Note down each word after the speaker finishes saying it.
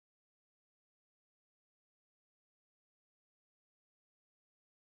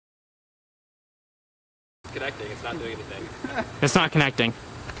connecting. It's not doing anything. It's not connecting.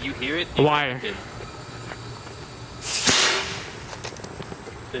 You hear it? A wire.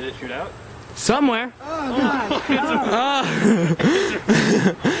 Did it shoot out? Somewhere. Oh God!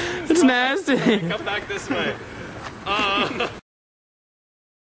 It's nasty. Come back this way. Why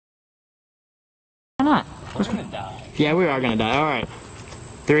not? We're gonna die. Yeah, we are gonna die. All right.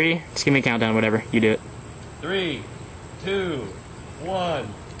 3. Just give me a countdown. Whatever. You do it. 3, 2,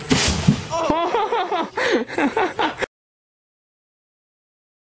 1.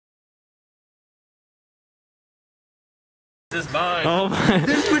 This is mine. Oh my.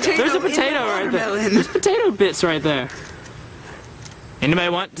 There's a potato right there. There's potato bits right there. Anybody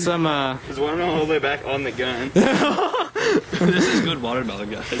want some, There's watermelon all the way back on the gun. This is good watermelon,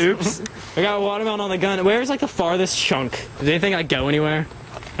 guys. Oops. I got a watermelon on the gun. Where's like the farthest chunk? Did anything like go anywhere?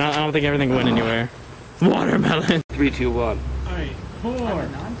 I don't think everything went anywhere. Watermelon. 3, 2, 1. Alright, 4,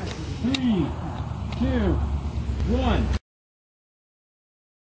 3, 2, 1.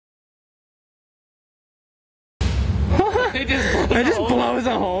 It just blows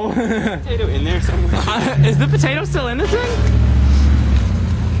a hole. Potato in there somewhere. Is the potato still in this thing?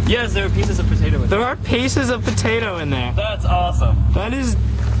 Yes, there are pieces of potato in there. There are pieces of potato in there. That's awesome. That is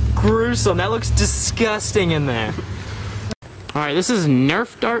gruesome. That looks disgusting in there. Alright, this is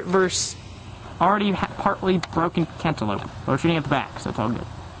Nerf dart versus already partly broken cantaloupe. We're shooting at the back, so it's all good.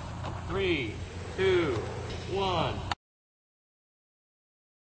 3, 2, 1.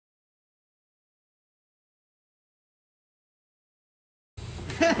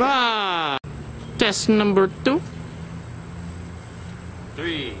 Ah! Test number 2.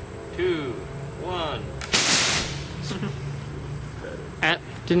 3, 2, 1. That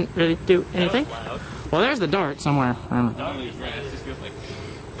didn't really do anything. Well, there's the dart somewhere. It just goes like.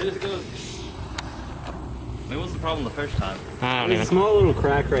 It just goes. What was the problem the first time? I don't There's a even. small little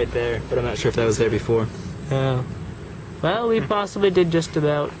crack right there, but I'm not sure if that was there before. Yeah. Well, we possibly did just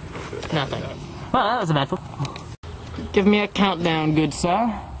about nothing. Well, that was eventful. Give me a countdown, good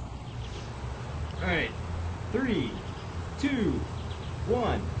sir. Alright. 3, 2,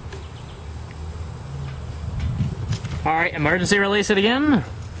 1. Alright, emergency release it again.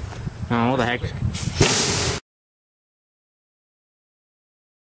 Oh, what the heck.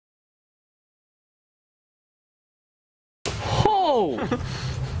 Oh!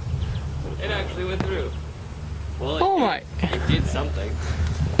 It actually went through. Well, Oh my. It did something.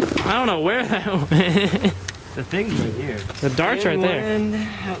 I don't know where that went. The thing's right here. The dart's right there. And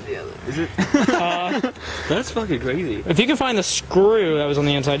out the other. Is it? That's fucking crazy. If you can find the screw that was on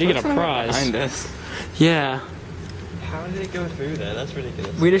the inside, you get a prize. Behind us. Yeah. How did it go through that? That's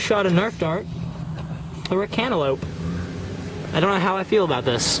ridiculous. We just shot a Nerf dart through a cantaloupe. I don't know how I feel about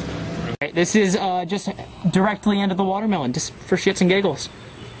this. Right, this is just directly into the watermelon, just for shits and giggles.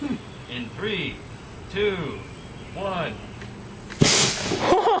 In 3, 2, 1.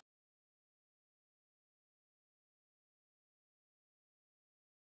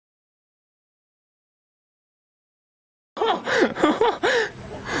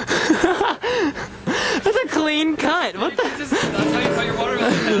 That's a clean cut. What the? That's how you cut your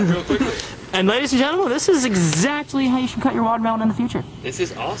watermelon real quickly. And ladies and gentlemen, this is exactly how you should cut your watermelon in the future. This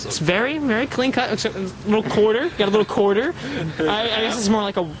is awesome. It's very, very clean cut. Except a little quarter. Got a little quarter. I guess it's more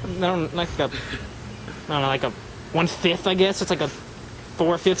like a, I don't know, like a 1/5. I guess it's like a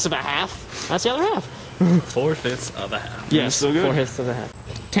 4/5 of a half. That's the other half. 4/5 of a half. Yes, so good. 4/5 of a half.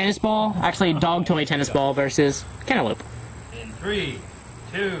 Tennis ball, actually dog toy tennis ball versus cantaloupe. In 3,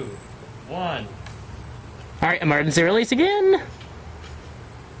 2, 1. All right, emergency release again.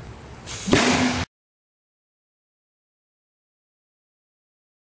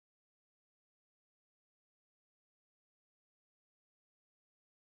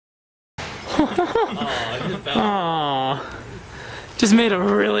 Aww. Just made a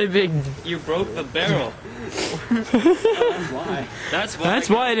really big. You broke the barrel. That's why. That's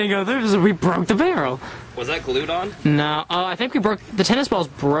why I didn't go through. Because we broke the barrel. Was that glued on? No. Oh, I think we broke. The tennis ball's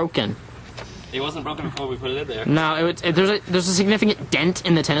broken. It wasn't broken before we put it in there. No, there's a significant dent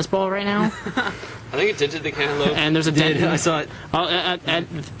in the tennis ball right now. I think it dented the cantaloupe. And there's a dent. I saw it. Oh,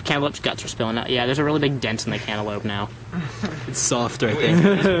 cantaloupe's guts are spilling out. Yeah, there's a really big dent in the cantaloupe now. It's soft right Wait,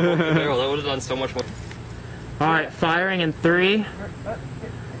 there. if we broke the barrel, that would have done so much more. Alright, firing in 3,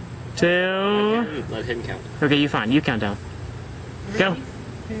 2. Let him count. Okay, you fine. You count down. Go.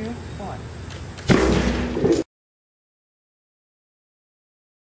 2, 1.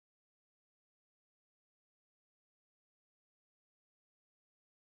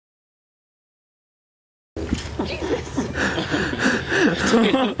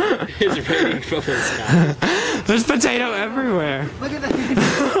 His rating from the sky. There's potato everywhere. Look at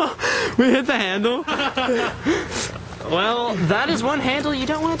that. We hit the handle. Well, that is one handle you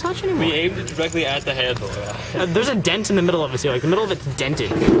don't want to touch anymore. We aimed it directly at the handle. There's a dent in the middle of it, too. Like, the middle of it's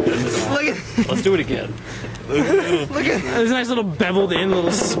dented. Look at. Let's do it again. Look at. There's a nice little beveled in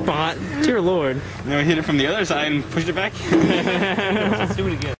little spot. Dear Lord. And then we hit it from the other side and pushed it back. Let's do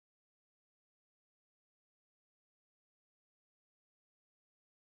it again.